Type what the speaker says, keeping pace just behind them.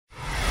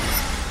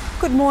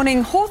Good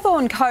morning.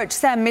 Hawthorn coach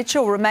Sam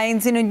Mitchell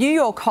remains in a New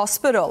York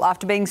hospital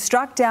after being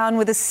struck down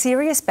with a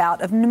serious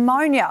bout of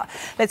pneumonia.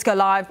 Let's go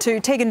live to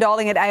Tegan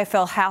Doling at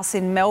AFL House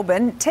in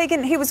Melbourne.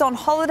 Tegan, he was on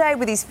holiday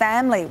with his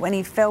family when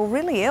he fell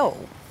really ill.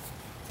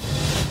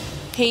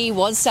 He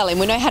was, Sally.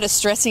 We know how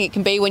distressing it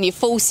can be when you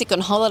fall sick on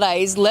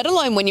holidays, let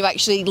alone when you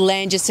actually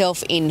land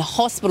yourself in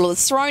hospital.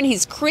 It's thrown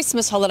his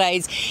Christmas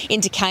holidays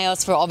into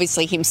chaos for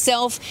obviously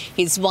himself,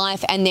 his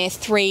wife and their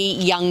 3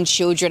 young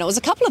children. It was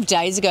a couple of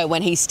days ago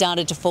when he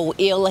started to fall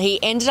ill. He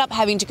ended up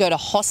having to go to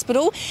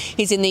hospital.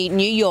 He's in the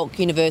New York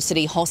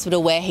University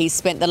Hospital where he's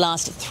spent the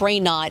last 3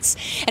 nights,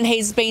 and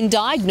he's been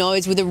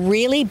diagnosed with a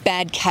really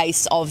bad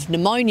case of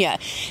pneumonia.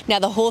 Now,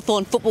 the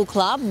Hawthorn Football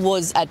Club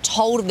was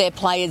told of their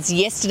players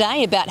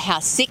yesterday about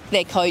how sick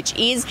their coach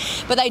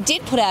is, but they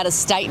did put out a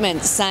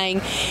statement saying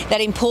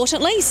that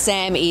importantly,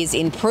 Sam is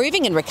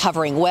improving and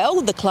recovering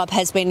well. The club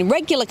has been in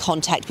regular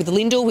contact with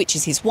Lyndall, which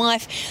is his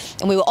wife,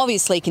 and we will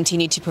obviously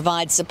continue to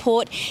provide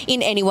support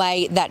in any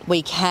way that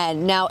we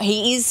can. Now,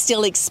 he is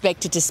still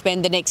expected to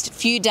spend the next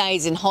few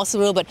days in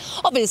hospital, but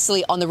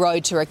obviously on the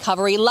road to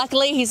recovery.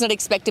 Luckily, he's not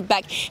expected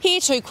back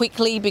here too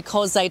quickly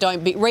because they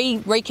don't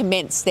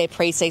recommence their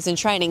pre-season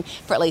training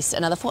for at least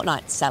another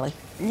fortnight, Sally.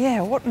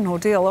 Yeah, what an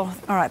ordeal. All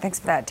right, thanks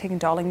for that. Tegan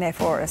Doling there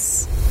for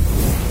us.